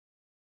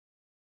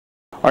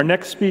Our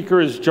next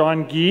speaker is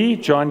John Gee.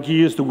 John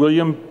Gee is the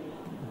William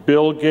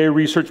Bill Gay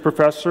Research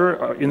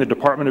Professor in the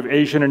Department of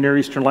Asian and Near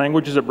Eastern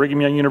Languages at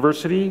Brigham Young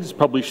University. He's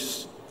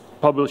published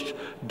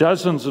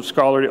dozens of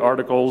scholarly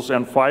articles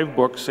and 5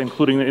 books,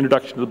 including the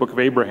introduction to the Book of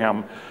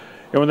Abraham.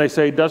 And when they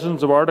say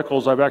dozens of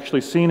articles, I've actually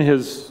seen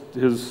his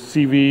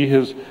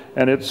CV,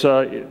 and it's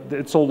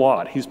a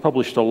lot. He's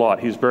published a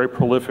lot. He's very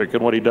prolific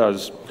in what he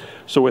does.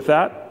 So with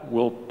that,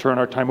 we'll turn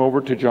our time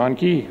over to John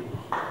Gee.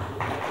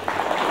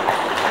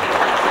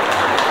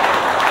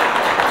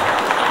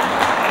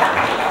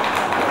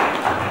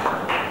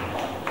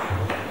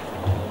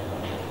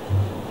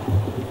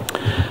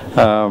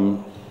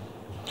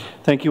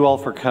 Thank you all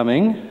for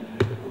coming.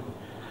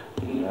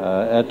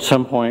 At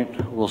some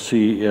point, we'll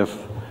see if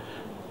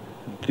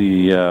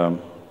I'm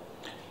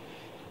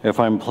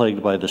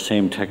plagued by the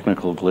same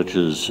technical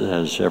glitches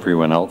as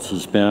everyone else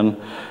has been.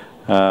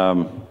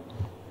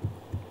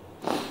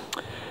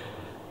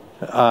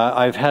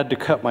 I've had to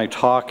cut my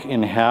talk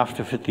in half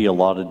to fit the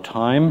allotted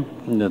time.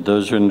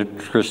 Those who are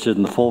interested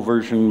in the full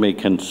version may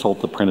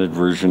consult the printed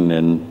version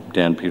in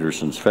Dan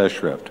Peterson's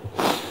Festschrift.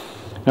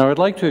 Now, I'd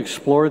like to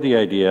explore the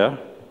idea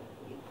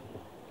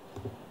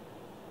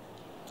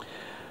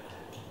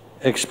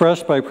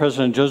expressed by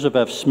President Joseph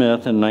F.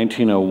 Smith in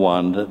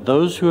 1901 that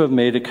those who have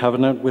made a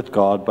covenant with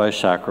God by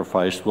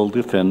sacrifice will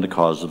defend the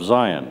cause of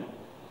Zion.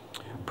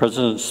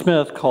 President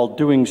Smith called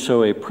doing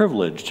so a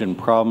privilege and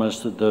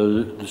promised that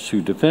those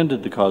who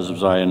defended the cause of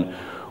Zion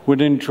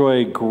would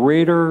enjoy a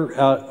greater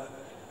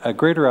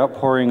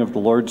outpouring of the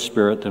Lord's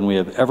Spirit than we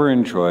have ever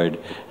enjoyed,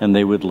 and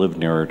they would live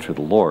nearer to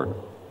the Lord.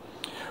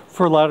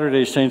 For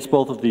Latter-day Saints,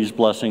 both of these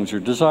blessings are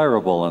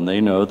desirable, and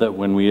they know that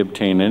when we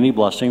obtain any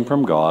blessing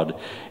from God,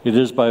 it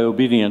is by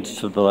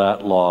obedience to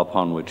that law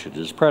upon which it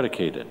is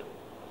predicated.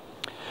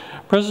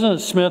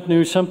 President Smith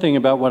knew something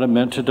about what it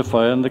meant to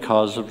defend the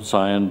cause of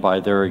Zion by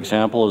their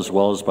example as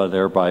well as by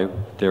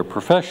their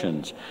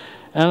professions,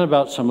 and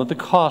about some of the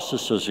costs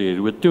associated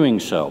with doing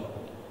so.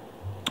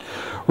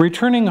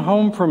 Returning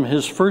home from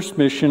his first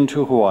mission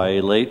to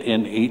Hawaii late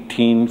in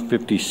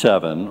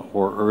 1857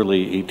 or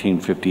early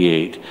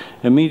 1858,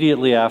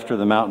 immediately after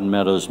the Mountain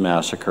Meadows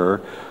Massacre,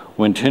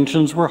 when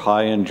tensions were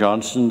high and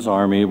Johnston's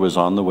army was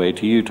on the way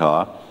to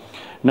Utah,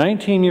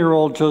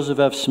 19-year-old Joseph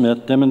F.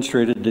 Smith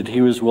demonstrated that he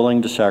was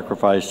willing to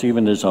sacrifice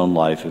even his own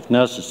life if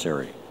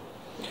necessary.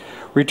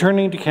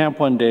 Returning to camp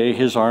one day,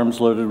 his arms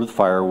loaded with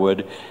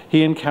firewood,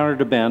 he encountered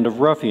a band of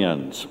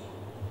ruffians.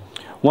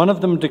 One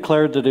of them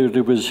declared that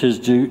it was his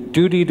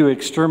duty to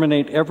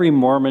exterminate every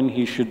Mormon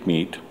he should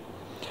meet,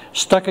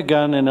 stuck a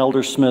gun in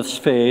Elder Smith's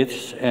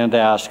face, and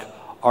asked,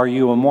 "Are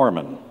you a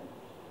Mormon?"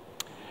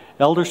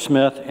 Elder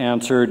Smith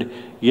answered,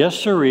 "Yes,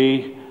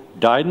 sirree,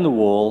 dyed in the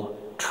wool,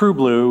 true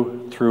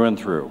blue through and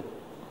through."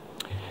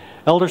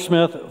 Elder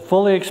Smith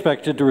fully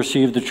expected to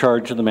receive the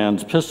charge of the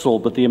man's pistol,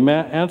 but the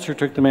answer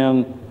took the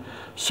man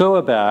so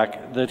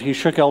aback that he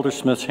shook Elder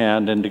Smith's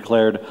hand and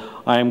declared,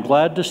 "I am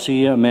glad to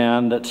see a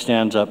man that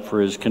stands up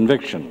for his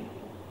conviction."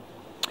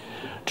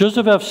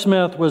 Joseph F.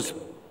 Smith was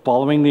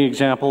following the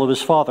example of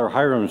his father,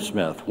 Hyrum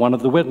Smith, one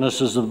of the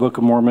witnesses of the Book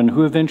of Mormon,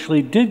 who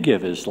eventually did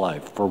give his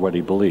life for what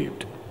he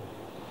believed.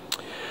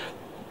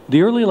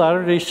 The early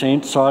Latter-day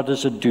Saints saw it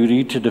as a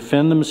duty to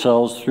defend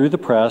themselves through the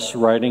press,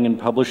 writing and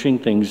publishing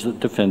things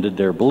that defended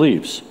their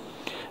beliefs.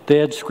 They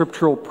had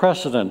scriptural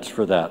precedents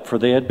for that, for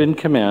they had been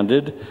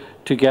commanded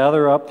to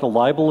gather up the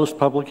libelous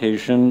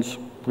publications,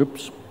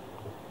 that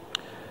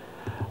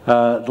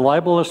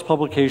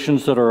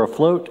are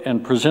afloat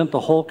and present the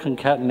whole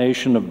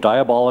concatenation of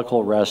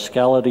diabolical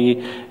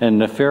rascality and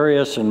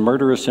nefarious and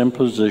murderous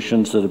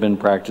impositions that have been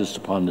practiced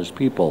upon this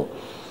people.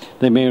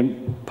 They may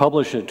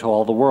publish it to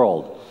all the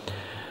world.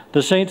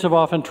 The saints have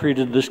often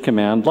treated this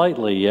command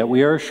lightly, yet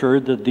we are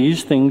assured that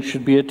these things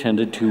should be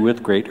attended to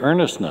with great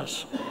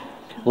earnestness.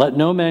 Let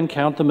no man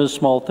count them as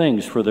small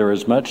things, for there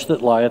is much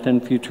that lieth in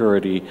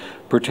futurity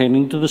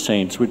pertaining to the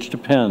saints, which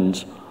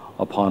depends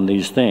upon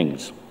these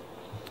things.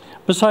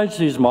 Besides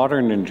these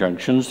modern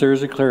injunctions, there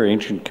is a clear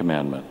ancient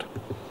commandment.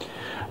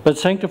 But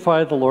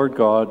sanctify the Lord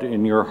God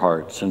in your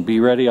hearts, and be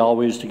ready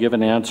always to give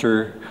an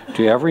answer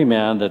to every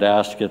man that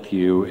asketh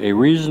you a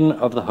reason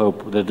of the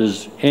hope that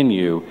is in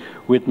you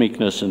with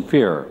meekness and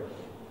fear,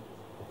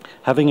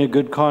 having a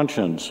good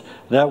conscience,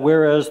 that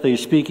whereas they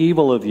speak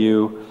evil of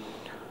you,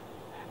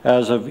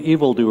 as of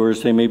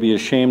evildoers, they may be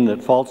ashamed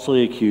that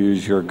falsely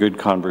accuse your good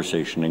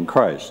conversation in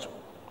Christ.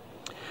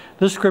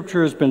 This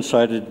scripture has been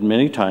cited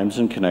many times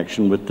in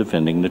connection with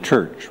defending the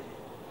church.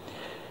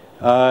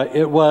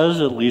 It was,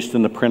 at least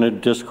in the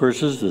printed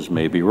discourses, this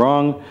may be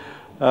wrong,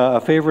 a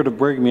favorite of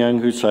Brigham Young,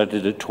 who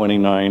cited it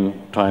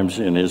 29 times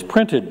in his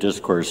printed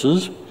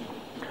discourses.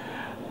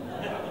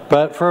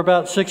 But for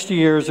about 60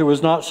 years, it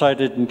was not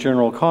cited in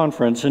General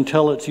Conference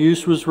until its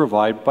use was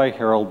revived by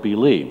Harold B.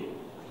 Lee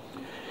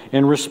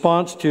in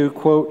response to,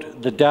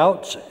 quote, the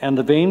doubts and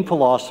the vain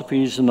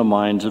philosophies in the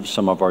minds of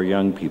some of our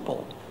young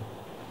people.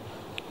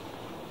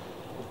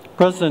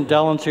 President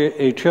Dallas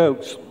H.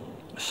 Oaks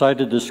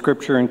cited this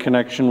scripture in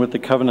connection with the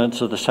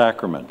covenants of the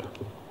sacrament.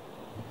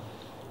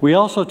 We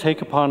also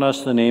take upon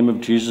us the name of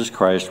Jesus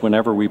Christ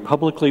whenever we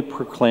publicly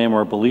proclaim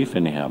our belief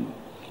in him.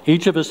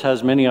 Each of us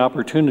has many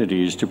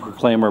opportunities to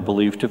proclaim our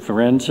belief to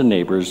friends and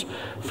neighbors,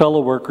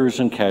 fellow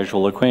workers, and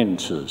casual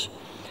acquaintances.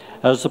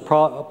 As the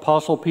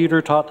Apostle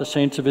Peter taught the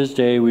saints of his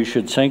day, we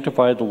should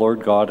sanctify the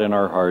Lord God in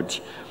our hearts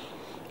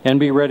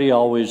and be ready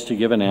always to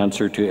give an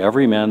answer to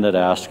every man that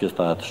asketh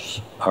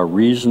us a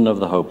reason of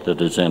the hope that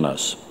is in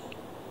us.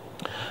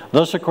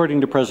 Thus,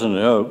 according to President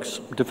Oakes,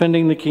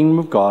 defending the kingdom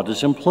of God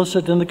is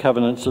implicit in the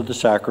covenants of the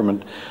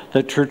sacrament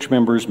that church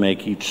members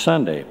make each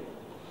Sunday.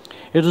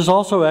 It is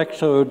also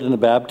echoed in the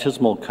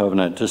baptismal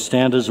covenant to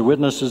stand as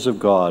witnesses of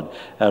God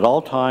at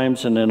all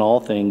times and in all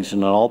things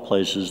and in all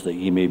places that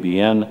ye may be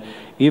in,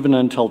 even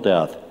until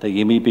death, that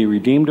ye may be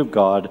redeemed of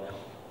God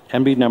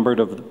and be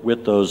numbered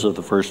with those of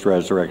the first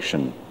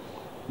resurrection,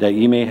 that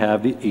ye may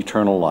have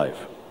eternal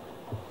life.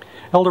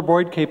 Elder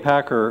Boyd K.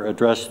 Packer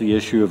addressed the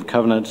issue of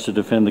covenants to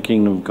defend the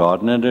kingdom of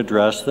God in an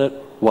address that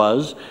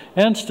was,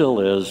 and still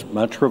is,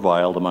 much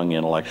reviled among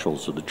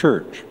intellectuals of the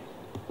church.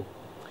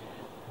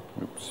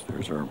 Oops,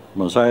 there's our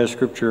Mosiah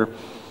scripture.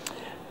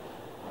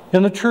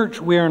 In the church,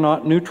 we are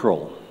not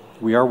neutral.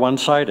 We are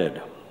one-sided.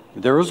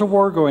 There is a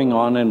war going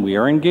on, and we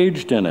are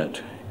engaged in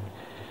it.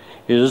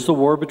 It is the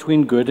war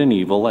between good and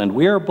evil, and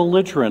we are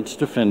belligerents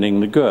defending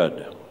the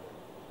good.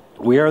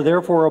 We are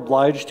therefore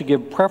obliged to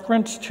give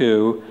preference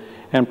to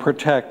and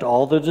protect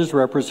all that is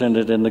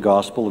represented in the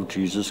gospel of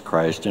Jesus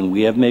Christ, and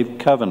we have made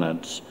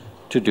covenants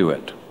to do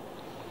it.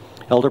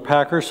 Elder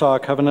Packer saw a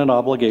covenant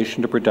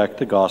obligation to protect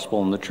the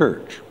gospel in the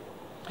church.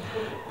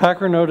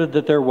 Packer noted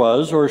that there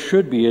was, or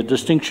should be, a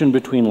distinction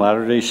between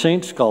Latter-day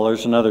Saint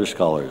scholars and other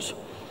scholars.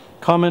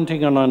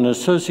 Commenting on an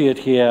associate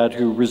he had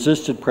who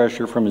resisted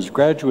pressure from his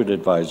graduate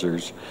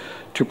advisors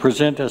to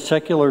present a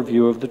secular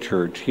view of the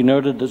church, he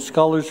noted that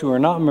scholars who are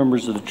not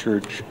members of the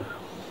church,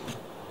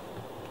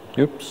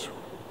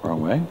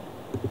 wrong way,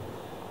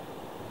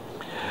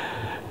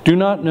 do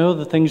not know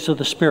the things of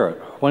the Spirit.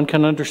 One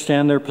can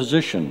understand their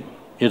position.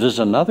 It is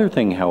another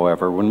thing,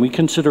 however, when we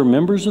consider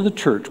members of the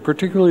church,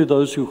 particularly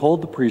those who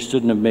hold the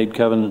priesthood and have made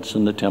covenants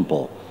in the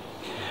temple.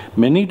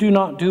 Many do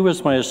not do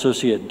as my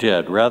associate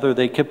did. Rather,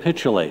 they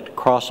capitulate,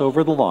 cross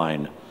over the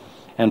line,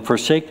 and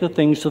forsake the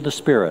things of the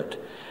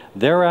Spirit.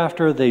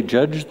 Thereafter, they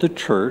judge the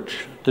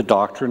church, the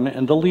doctrine,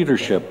 and the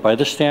leadership by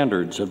the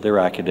standards of their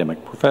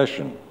academic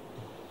profession.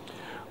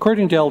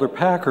 According to Elder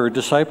Packer,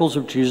 disciples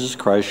of Jesus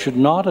Christ should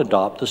not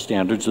adopt the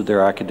standards of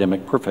their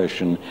academic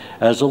profession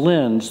as a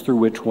lens through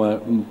which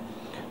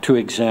to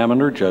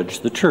examine or judge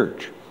the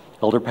church.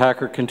 Elder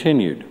Packer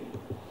continued,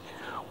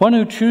 "One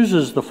who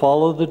chooses to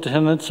follow the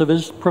tenets of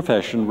his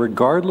profession,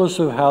 regardless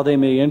of how they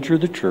may injure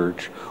the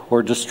church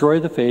or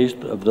destroy the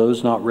faith of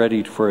those not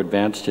ready for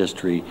advanced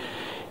history,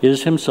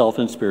 is himself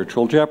in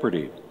spiritual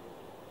jeopardy.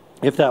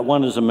 If that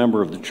one is a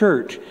member of the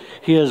church,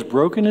 he has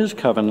broken his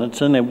covenants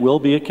and it will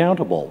be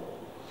accountable.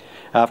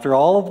 After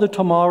all of the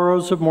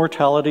tomorrows of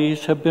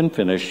mortalities have been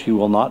finished, he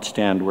will not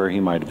stand where he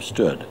might have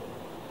stood.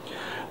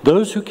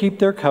 Those who keep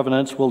their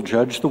covenants will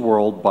judge the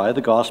world by the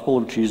gospel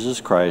of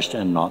Jesus Christ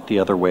and not the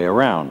other way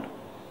around.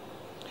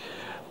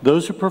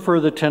 Those who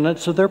prefer the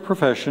tenets of their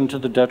profession to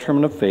the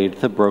detriment of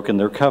faith have broken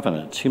their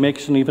covenants." He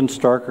makes an even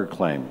starker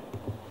claim.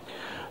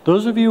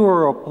 "Those of you who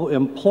are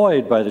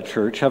employed by the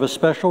church have a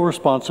special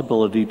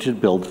responsibility to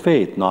build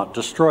faith, not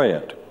destroy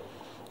it.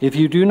 If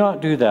you do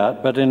not do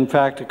that, but in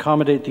fact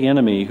accommodate the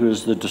enemy who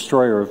is the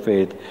destroyer of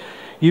faith,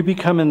 you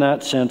become in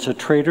that sense a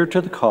traitor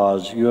to the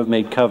cause you have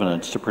made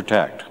covenants to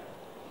protect."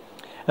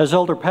 As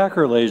Elder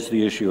Packer lays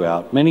the issue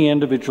out, many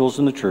individuals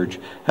in the church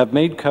have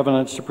made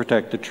covenants to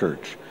protect the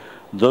church.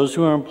 Those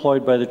who are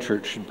employed by the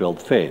church should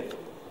build faith.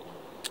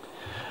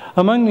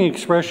 Among the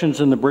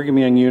expressions in the Brigham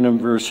Young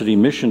University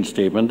mission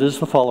statement is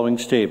the following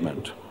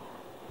statement.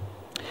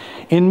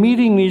 In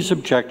meeting these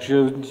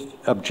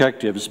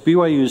objectives,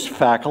 BYU's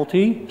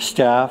faculty,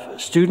 staff,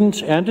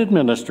 students, and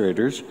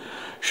administrators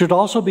should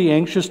also be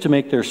anxious to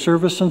make their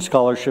service and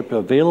scholarship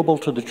available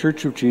to the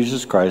Church of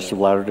Jesus Christ of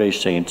Latter-day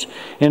Saints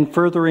in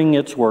furthering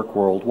its work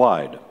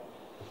worldwide.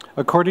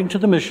 According to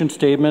the mission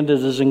statement,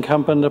 it is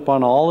incumbent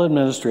upon all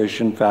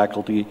administration,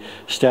 faculty,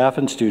 staff,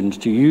 and students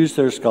to use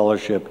their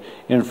scholarship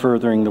in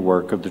furthering the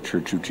work of the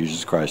Church of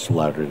Jesus Christ of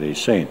Latter-day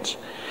Saints.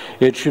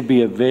 It should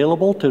be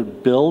available to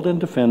build and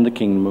defend the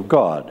kingdom of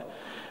God.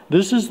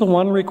 This is the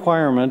one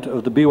requirement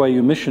of the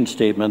BYU mission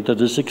statement that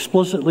is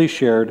explicitly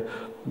shared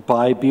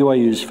by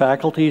BYU's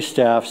faculty,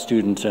 staff,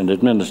 students, and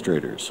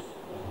administrators.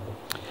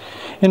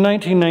 In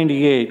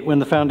 1998, when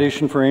the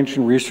Foundation for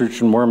Ancient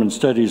Research in Mormon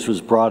Studies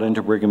was brought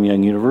into Brigham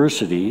Young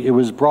University, it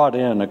was brought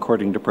in,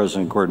 according to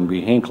President Gordon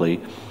B.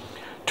 Hinckley,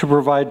 to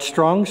provide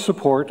strong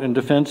support and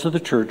defense of the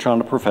church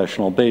on a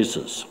professional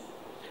basis.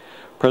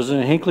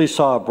 President Hinckley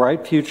saw a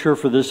bright future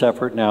for this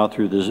effort now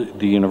through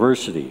the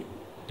university.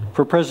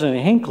 For President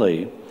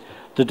Hinckley,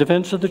 the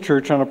defense of the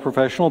church on a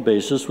professional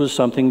basis was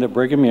something that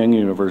Brigham Young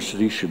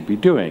University should be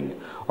doing.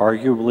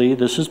 Arguably,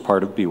 this is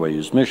part of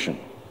BYU's mission.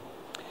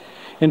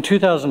 In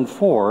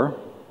 2004,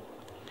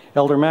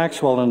 Elder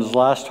Maxwell, in his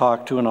last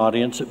talk to an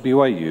audience at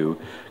BYU,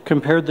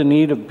 compared the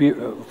need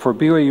for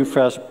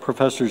BYU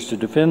professors to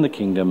defend the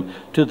kingdom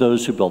to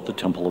those who built the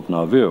Temple of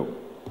Nauvoo.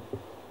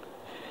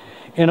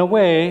 In a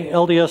way,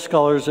 LDS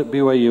scholars at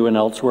BYU and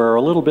elsewhere are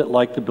a little bit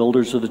like the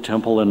builders of the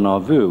temple in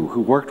Nauvoo,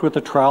 who worked with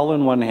a trowel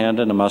in one hand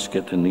and a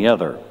musket in the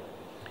other.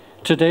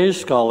 Today's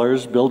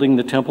scholars building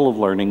the Temple of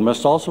Learning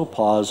must also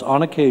pause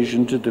on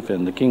occasion to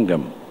defend the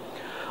kingdom.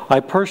 I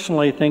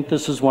personally think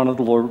this is one of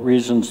the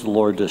reasons the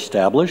Lord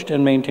established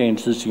and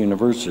maintains this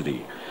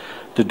university.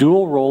 The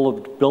dual role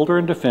of builder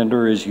and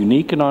defender is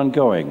unique and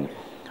ongoing.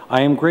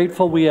 I am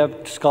grateful we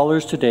have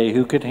scholars today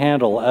who could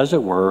handle, as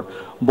it were,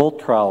 both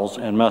trowels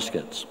and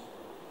muskets.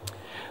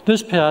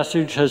 This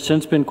passage has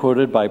since been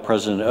quoted by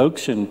President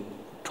Oaks in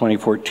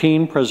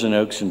 2014, President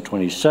Oaks in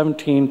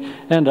 2017,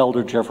 and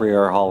Elder Jeffrey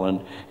R. Holland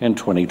in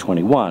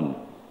 2021.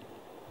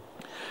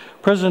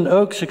 President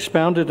Oaks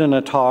expounded in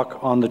a talk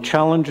on the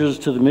challenges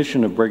to the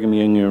mission of Brigham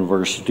Young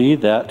University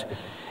that,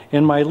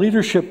 in my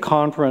leadership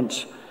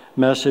conference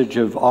message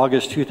of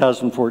August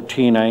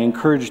 2014, I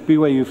encouraged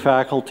BYU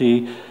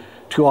faculty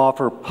to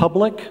offer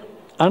public,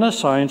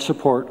 unassigned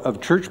support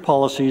of church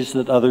policies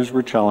that others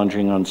were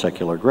challenging on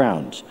secular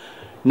grounds.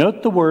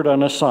 Note the word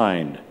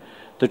unassigned.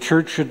 The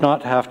church should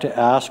not have to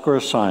ask or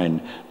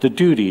assign. The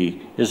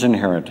duty is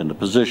inherent in the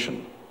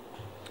position.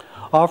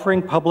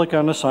 Offering public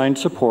unassigned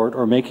support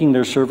or making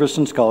their service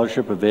and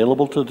scholarship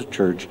available to the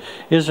church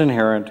is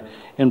inherent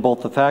in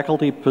both the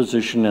faculty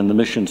position and the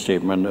mission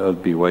statement of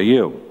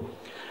BYU.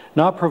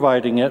 Not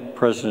providing it,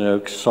 President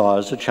Oaks saw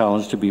as a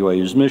challenge to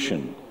BYU's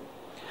mission.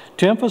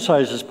 To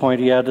emphasize this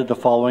point, he added the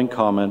following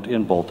comment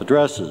in both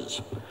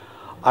addresses.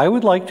 I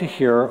would like to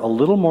hear a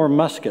little more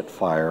musket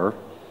fire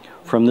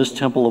from this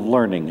Temple of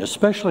Learning,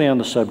 especially on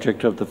the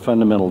subject of the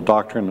fundamental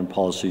doctrine and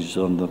policies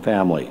on the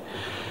family.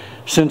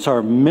 Since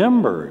our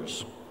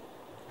members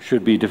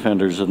should be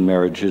defenders of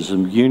marriage as a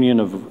union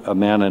of a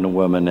man and a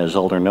woman, as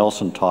Elder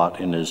Nelson taught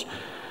in his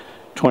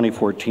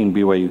 2014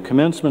 BYU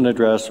commencement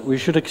address, we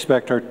should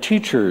expect our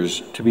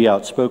teachers to be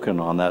outspoken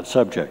on that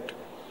subject.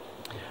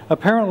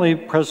 Apparently,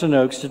 President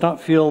Oaks did not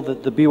feel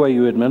that the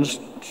BYU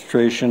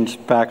administration,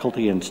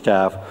 faculty, and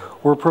staff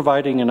were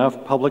providing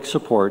enough public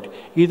support,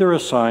 either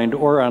assigned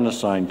or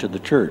unassigned, to the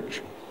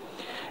church.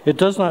 It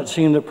does not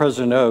seem that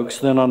President Oaks,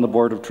 then on the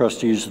Board of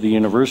Trustees of the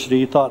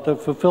university, thought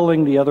that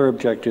fulfilling the other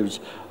objectives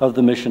of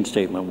the mission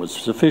statement was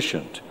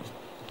sufficient.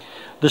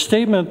 The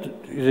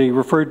statement he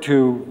referred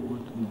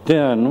to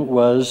then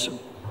was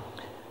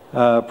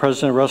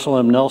President Russell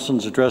M.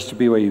 Nelson's address to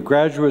BYU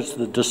graduates: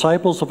 the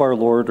disciples of our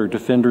Lord are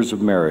defenders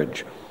of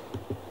marriage.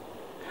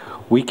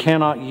 We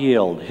cannot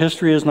yield.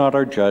 History is not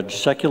our judge.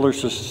 Secular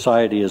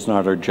society is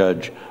not our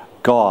judge.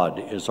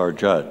 God is our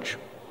judge.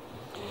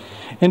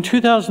 In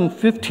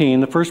 2015,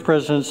 the First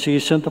Presidency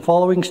sent the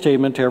following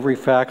statement to every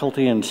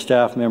faculty and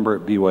staff member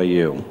at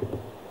BYU.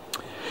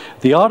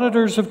 The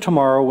auditors of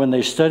tomorrow, when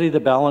they study the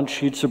balance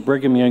sheets of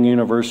Brigham Young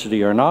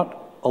University, are not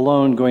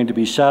alone going to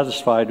be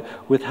satisfied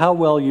with how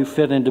well you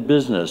fit into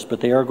business,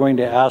 but they are going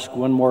to ask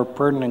one more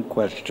pertinent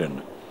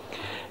question.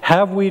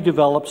 Have we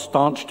developed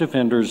staunch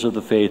defenders of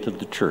the faith of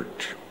the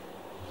church?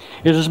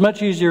 It is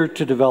much easier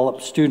to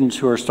develop students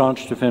who are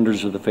staunch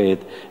defenders of the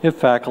faith if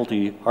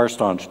faculty are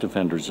staunch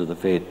defenders of the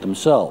faith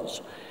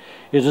themselves.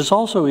 It is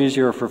also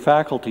easier for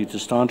faculty to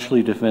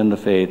staunchly defend the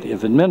faith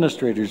if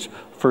administrators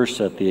first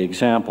set the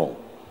example.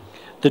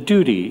 The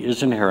duty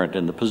is inherent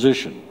in the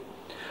position.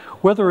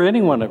 Whether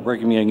anyone at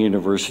Brigham Young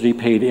University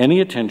paid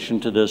any attention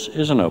to this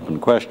is an open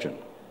question.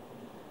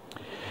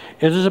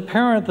 It is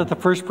apparent that the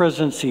First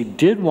Presidency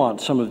did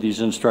want some of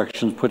these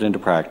instructions put into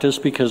practice,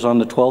 because on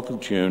the 12th of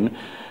June,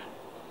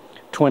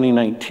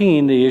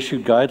 2019, they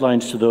issued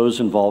guidelines to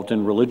those involved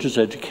in religious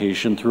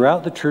education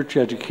throughout the church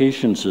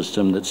education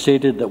system that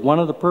stated that one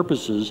of the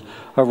purposes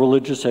of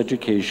religious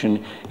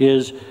education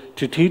is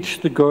to teach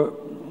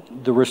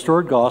the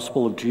restored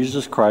gospel of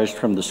Jesus Christ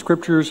from the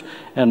scriptures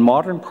and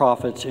modern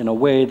prophets in a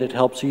way that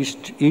helps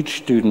each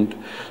student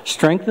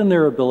strengthen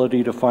their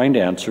ability to find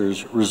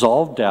answers,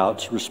 resolve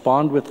doubts,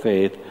 respond with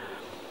faith,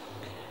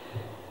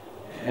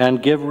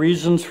 and give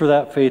reasons for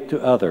that faith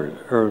to others,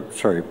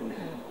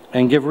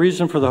 and give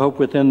reason for the hope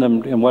within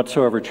them in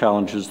whatsoever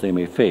challenges they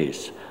may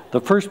face. The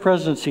First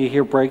Presidency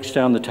here breaks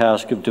down the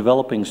task of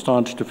developing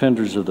staunch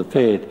defenders of the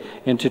faith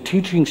into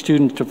teaching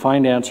students to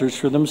find answers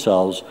for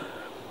themselves,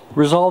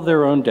 resolve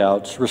their own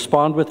doubts,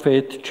 respond with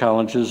faith to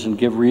challenges, and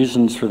give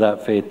reasons for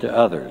that faith to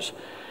others.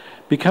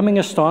 Becoming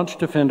a staunch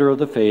defender of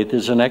the faith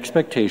is an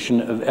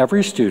expectation of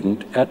every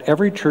student at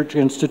every church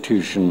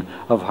institution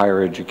of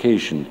higher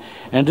education,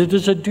 and it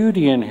is a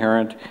duty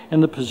inherent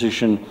in the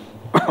position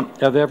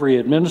of every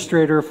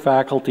administrator,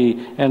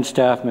 faculty, and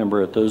staff member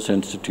at those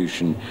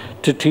institutions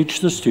to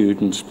teach the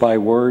students by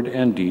word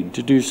and deed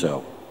to do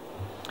so.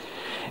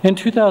 In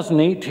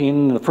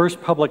 2018, the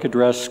first public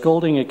address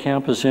scolding a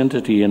campus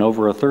entity in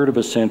over a third of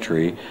a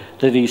century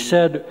that he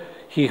said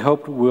he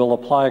hoped will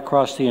apply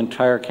across the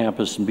entire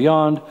campus and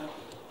beyond,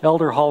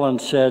 Elder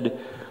Holland said,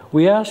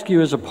 "We ask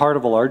you as a part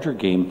of a larger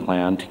game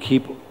plan to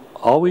keep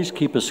always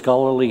keep a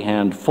scholarly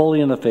hand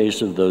fully in the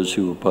face of those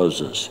who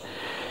oppose us.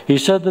 He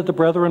said that the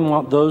brethren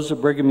want those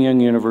at Brigham Young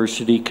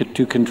University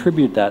to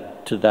contribute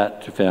to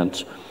that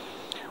defense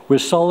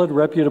with solid,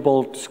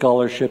 reputable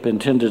scholarship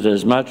intended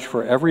as much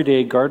for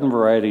everyday garden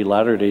variety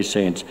Latter-day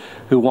Saints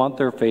who want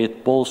their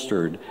faith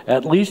bolstered,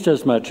 at least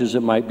as much as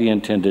it might be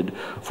intended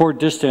for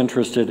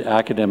disinterested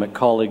academic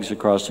colleagues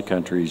across the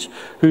countries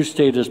whose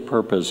stated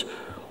purpose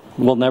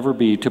will never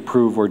be to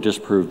prove or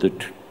disprove the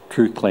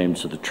truth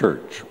claims of the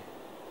Church.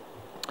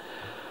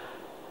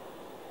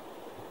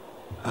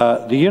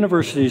 The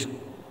university's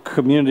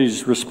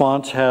community's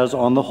response has,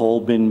 on the whole,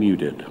 been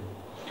muted.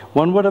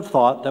 One would have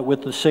thought that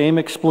with the same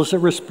explicit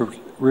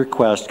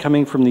request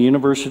coming from the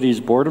university's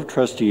Board of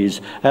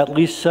Trustees at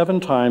least 7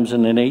 times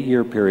in an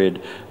 8-year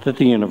period, that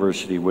the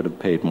university would have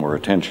paid more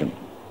attention.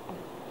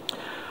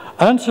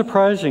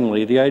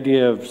 Unsurprisingly, the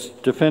idea of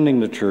defending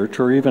the Church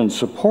or even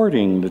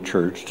supporting the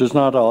Church does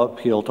not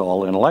appeal to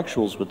all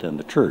intellectuals within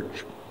the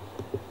Church.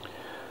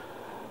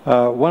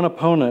 One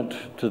opponent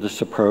to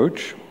this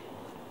approach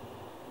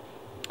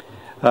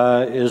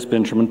is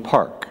Benjamin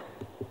Park.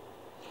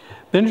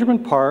 Benjamin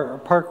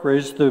Park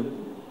praised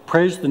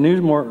the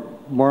New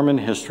Mormon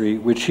history,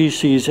 which he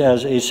sees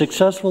as a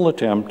successful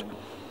attempt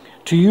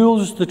to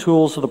use the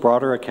tools of the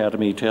broader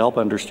academy to help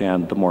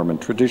understand the Mormon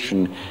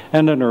tradition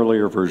and an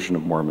earlier version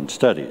of Mormon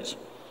studies.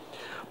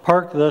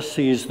 Park thus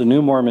sees the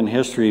New Mormon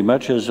history,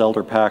 much as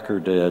Elder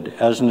Packer did,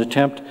 as an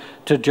attempt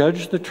to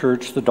judge the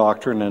Church, the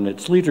doctrine, and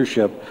its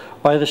leadership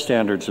by the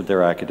standards of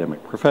their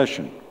academic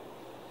profession.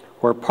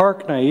 Where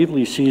Park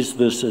naively sees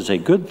this as a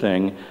good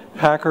thing,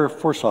 Packer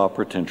foresaw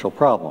potential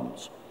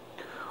problems.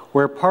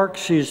 Where Park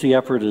sees the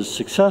effort as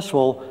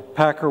successful,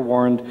 Packer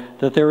warned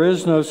that there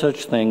is no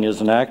such thing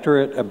as an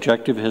accurate,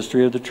 objective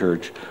history of the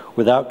Church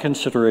without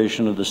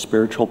consideration of the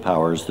spiritual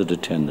powers that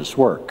attend this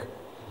work.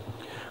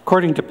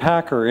 According to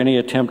Packer, any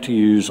attempt to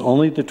use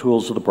only the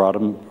tools of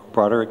the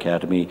broader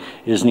academy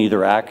is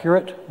neither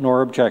accurate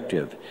nor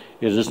objective.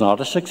 It is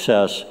not a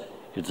success,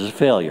 it is a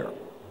failure.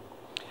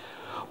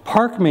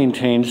 Park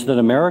maintains that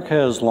America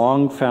has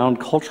long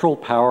found cultural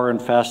power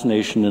and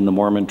fascination in the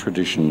Mormon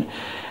tradition,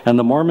 and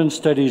the Mormon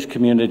studies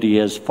community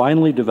has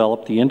finally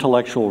developed the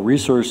intellectual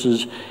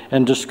resources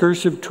and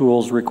discursive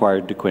tools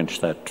required to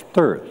quench that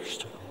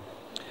thirst.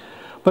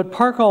 But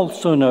Park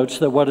also notes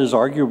that what is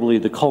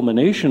arguably the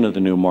culmination of the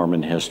New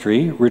Mormon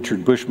history,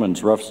 Richard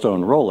Bushman's Rough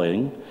Stone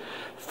Rolling,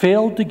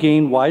 failed to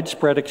gain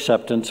widespread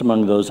acceptance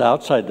among those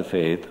outside the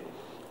faith,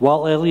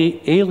 while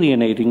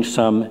alienating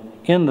some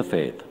in the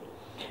faith.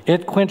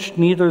 It quenched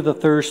neither the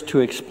thirst to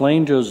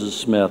explain Joseph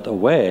Smith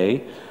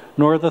away,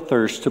 nor the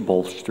thirst to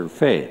bolster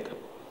faith.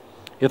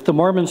 If the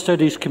Mormon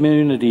studies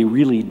community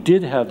really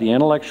did have the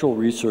intellectual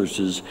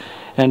resources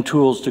and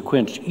tools to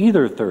quench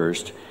either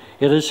thirst,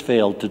 it has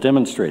failed to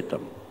demonstrate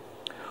them.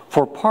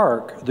 For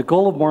Park, the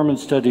goal of Mormon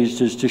studies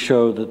is to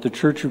show that the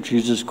Church of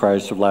Jesus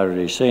Christ of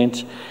Latter-day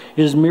Saints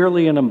is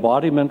merely an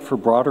embodiment for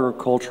broader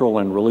cultural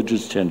and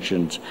religious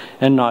tensions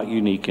and not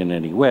unique in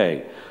any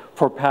way.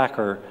 For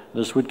Packer,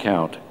 this would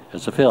count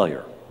as a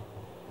failure.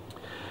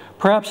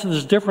 Perhaps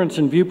this difference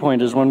in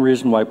viewpoint is one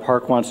reason why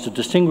Park wants to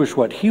distinguish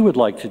what he would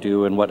like to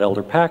do and what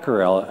Elder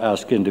Packer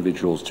asked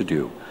individuals to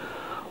do.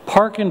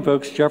 Park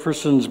invokes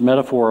Jefferson's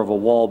metaphor of a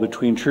wall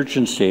between church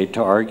and state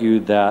to argue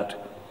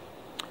that,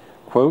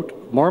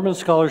 quote, Mormon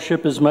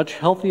scholarship is much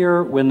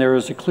healthier when there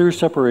is a clear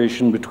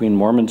separation between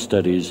Mormon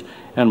studies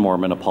and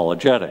Mormon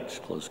apologetics,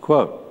 close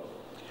quote.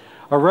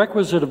 A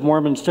requisite of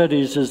Mormon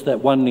studies is that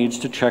one needs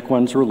to check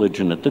one's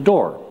religion at the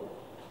door.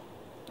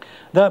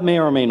 That may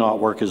or may not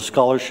work as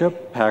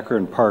scholarship. Packer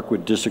and Park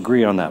would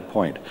disagree on that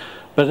point,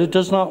 but it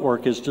does not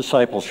work as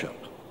discipleship.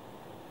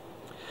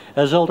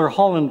 As Elder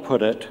Holland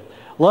put it,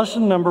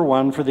 lesson number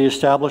 1 for the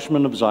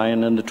establishment of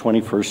Zion in the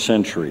 21st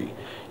century: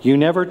 you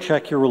never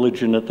check your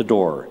religion at the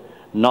door,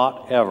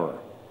 not ever.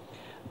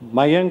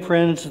 My young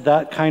friends,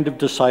 that kind of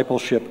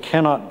discipleship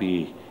cannot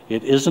be.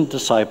 It isn't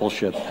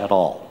discipleship at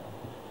all.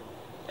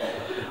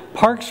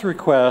 Park's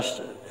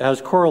request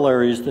has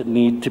corollaries that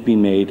need to be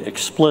made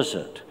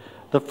explicit.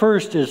 The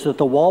first is that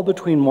the wall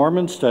between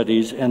Mormon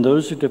studies and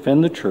those who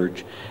defend the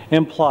Church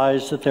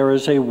implies that there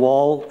is a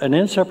wall, an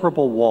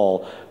inseparable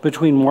wall,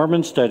 between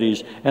Mormon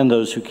studies and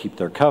those who keep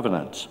their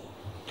covenants.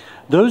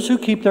 Those who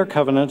keep their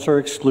covenants are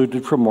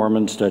excluded from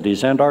Mormon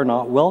studies and are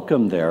not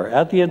welcome there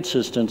at the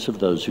insistence of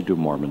those who do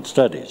Mormon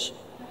studies.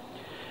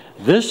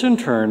 This, in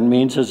turn,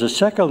 means as a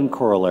second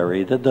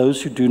corollary that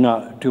those who do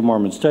not do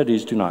Mormon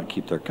studies do not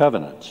keep their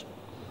covenants.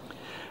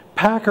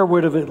 Packer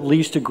would have at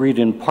least agreed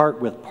in part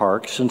with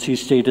Park, since he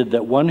stated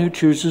that one who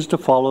chooses to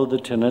follow the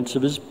tenets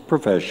of his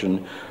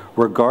profession,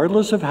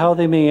 regardless of how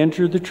they may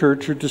injure the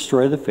Church or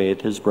destroy the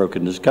faith, has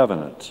broken his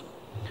covenants.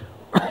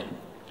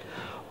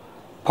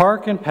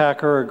 Park and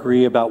Packer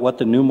agree about what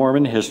the New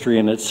Mormon history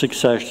and its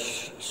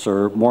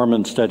successor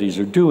Mormon studies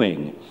are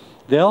doing.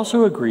 They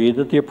also agree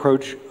that the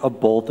approach of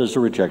both is a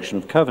rejection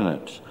of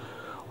covenants.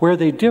 Where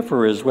they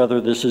differ is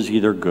whether this is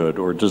either good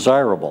or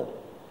desirable.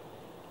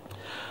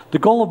 The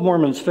goal of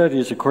Mormon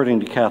studies, according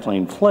to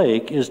Kathleen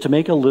Flake, is to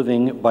make a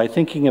living by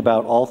thinking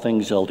about all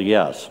things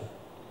LDS.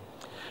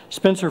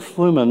 Spencer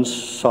Fluman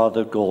saw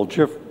the goal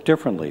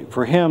differently.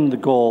 For him, the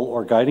goal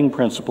or guiding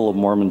principle of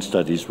Mormon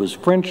studies was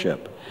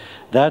friendship.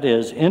 That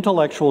is,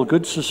 intellectual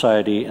good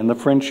society and the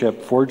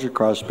friendship forged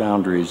across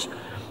boundaries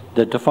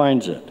that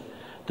defines it.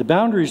 The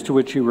boundaries to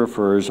which he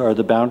refers are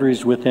the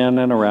boundaries within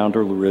and around a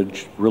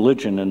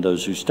religion and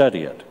those who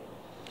study it.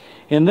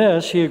 In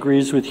this, he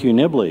agrees with Hugh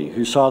Nibley,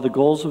 who saw the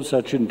goals of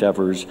such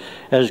endeavors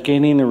as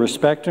gaining the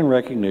respect and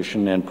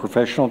recognition and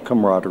professional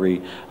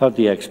camaraderie of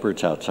the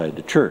experts outside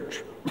the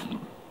church.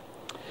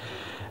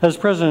 As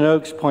President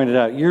Oakes pointed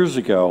out years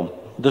ago,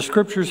 the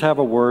scriptures have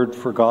a word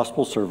for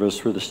gospel service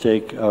for the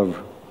sake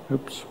of,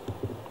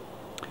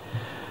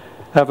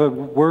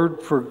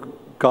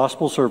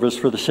 gospel service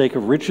for the sake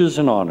of riches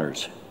and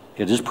honors.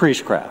 It is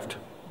priestcraft.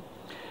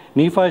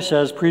 Nephi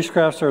says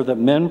priestcrafts are that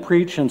men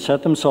preach and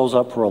set themselves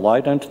up for a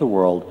light unto the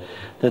world,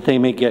 that they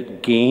may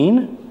get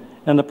gain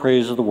and the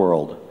praise of the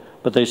world,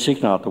 but they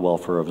seek not the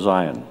welfare of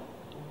Zion.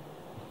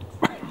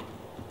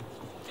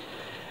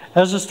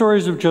 As the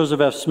stories of Joseph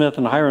F. Smith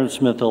and Hiram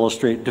Smith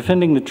illustrate,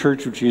 defending the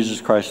Church of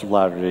Jesus Christ of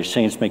Latter-day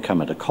Saints may come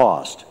at a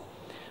cost.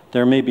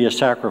 There may be a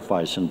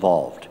sacrifice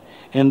involved.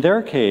 In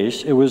their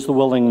case, it was the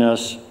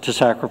willingness to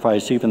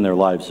sacrifice even their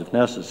lives if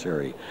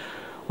necessary,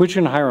 which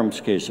in Hiram's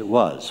case it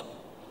was.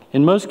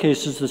 In most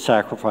cases, the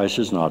sacrifice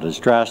is not as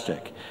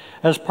drastic.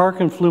 As Park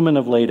and Fluman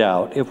have laid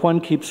out, if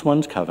one keeps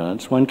one's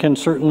covenants, one can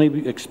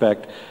certainly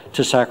expect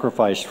to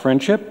sacrifice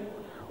friendship,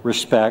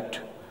 respect,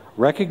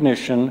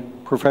 recognition,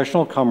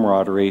 professional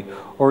camaraderie,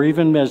 or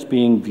even as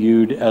being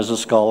viewed as a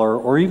scholar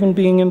or even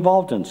being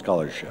involved in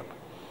scholarship.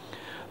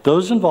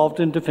 Those involved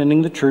in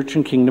defending the Church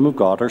and Kingdom of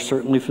God are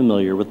certainly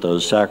familiar with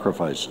those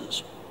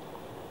sacrifices.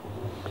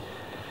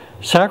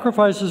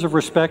 Sacrifices of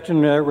respect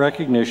and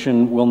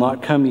recognition will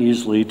not come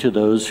easily to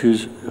those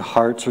whose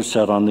hearts are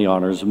set on the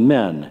honors of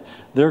men.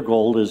 Their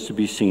goal is to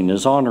be seen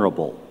as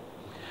honorable.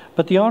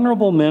 But the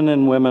honorable men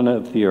and women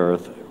of the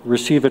earth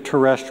receive a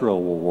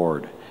terrestrial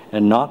reward,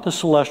 and not the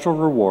celestial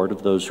reward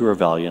of those who are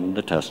valiant in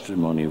the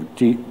testimony of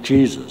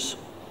Jesus.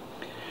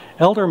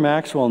 Elder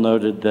Maxwell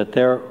noted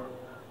that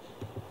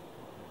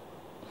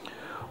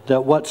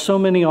what so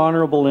many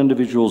honorable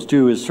individuals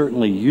do is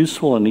certainly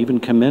useful and even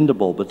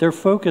commendable, but their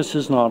focus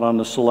is not on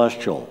the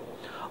celestial.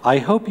 I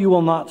hope you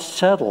will not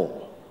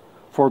settle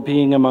for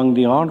being among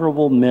the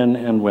honorable men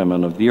and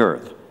women of the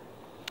earth.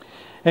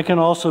 It can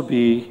also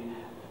be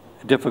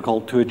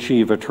difficult to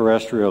achieve a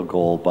terrestrial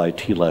goal by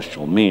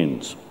telestial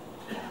means.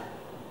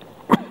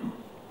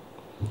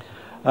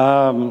 I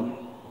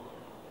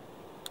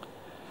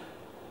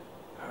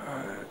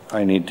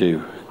need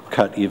to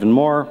cut even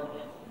more.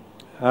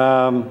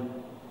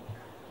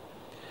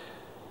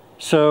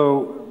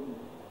 So,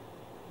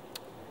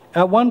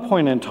 at one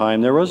point in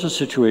time, there was a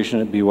situation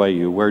at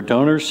BYU where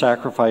donors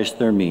sacrificed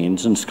their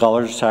means and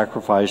scholars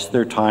sacrificed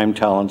their time,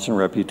 talents, and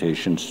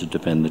reputations to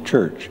defend the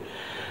church.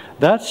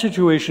 That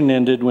situation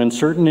ended when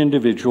certain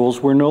individuals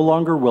were no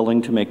longer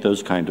willing to make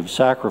those kind of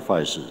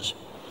sacrifices.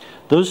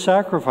 Those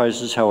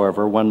sacrifices,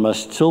 however, one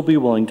must still be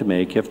willing to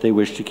make if they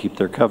wish to keep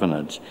their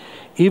covenants,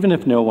 even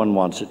if no one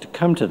wants it to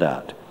come to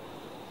that.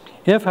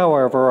 If,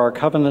 however, our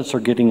covenants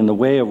are getting in the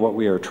way of what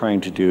we are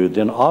trying to do,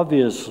 then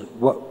obviously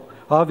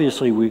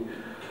we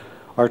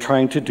are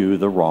trying to do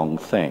the wrong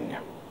thing.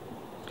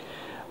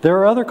 There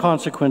are other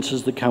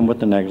consequences that come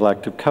with the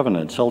neglect of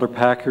covenants. Elder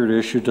Packard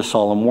issued a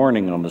solemn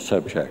warning on the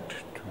subject.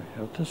 Do I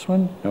have this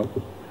one?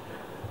 Nope.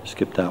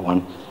 Skip that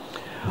one.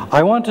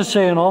 I want to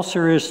say in all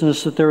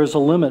seriousness that there is a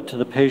limit to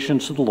the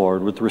patience of the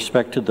Lord with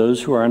respect to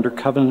those who are under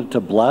covenant to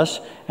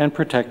bless and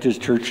protect his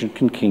church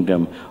and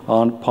kingdom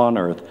upon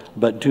earth,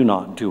 but do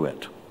not do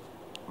it.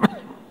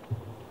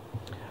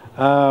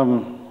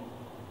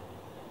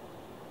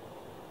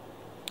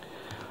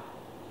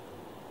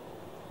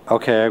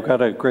 Okay, I've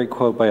got a great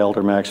quote by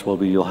Elder Maxwell,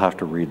 but you'll have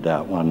to read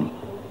that one.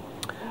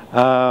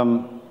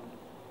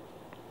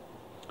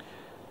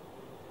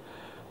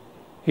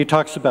 He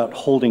talks about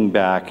holding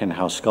back and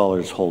how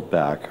scholars hold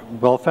back.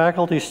 Well,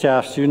 faculty,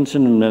 staff, students,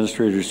 and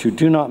administrators who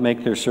do not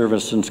make their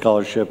service and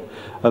scholarship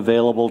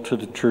available to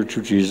the Church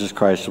of Jesus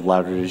Christ of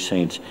Latter-day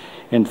Saints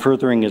in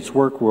furthering its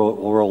work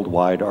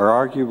worldwide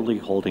are arguably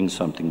holding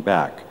something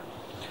back.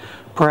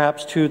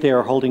 Perhaps, too, they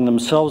are holding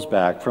themselves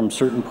back from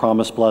certain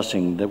promised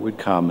blessing that would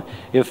come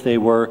if they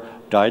were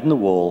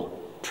dyed-in-the-wool,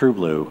 true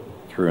blue,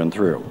 through and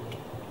through.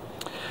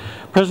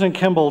 President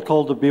Kimball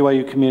told the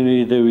BYU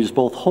community that he was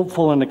both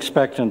hopeful and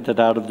expectant that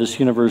out of this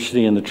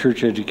university and the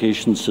church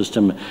education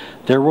system,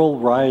 there will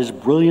rise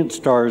brilliant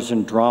stars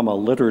in drama,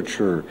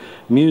 literature,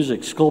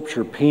 music,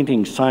 sculpture,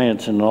 painting,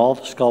 science, and all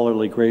the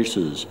scholarly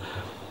graces.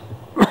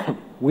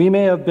 We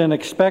may have been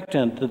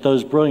expectant that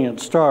those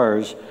brilliant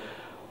stars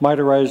might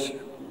arise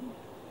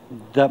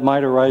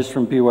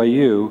from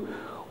BYU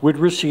would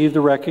receive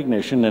the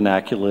recognition and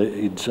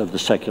accolades of the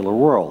secular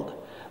world.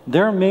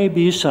 There may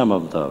be some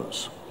of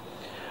those.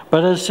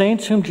 But as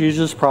saints whom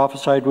Jesus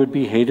prophesied would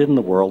be hated in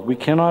the world, we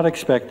cannot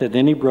expect that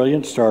any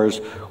brilliant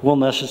stars will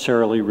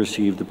necessarily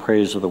receive the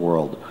praise of the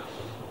world.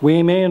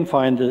 We may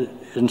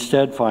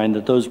instead find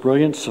that those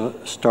brilliant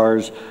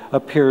stars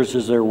appears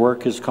as their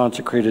work is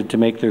consecrated to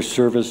make their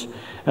service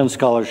and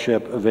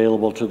scholarship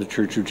available to the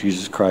Church of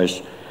Jesus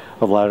Christ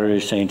of Latter-day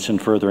Saints in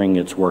furthering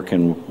its work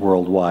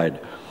worldwide.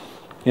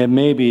 It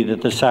may be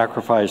that the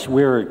sacrifice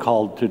we're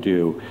called to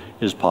do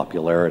is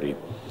popularity.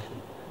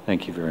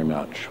 Thank you very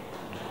much.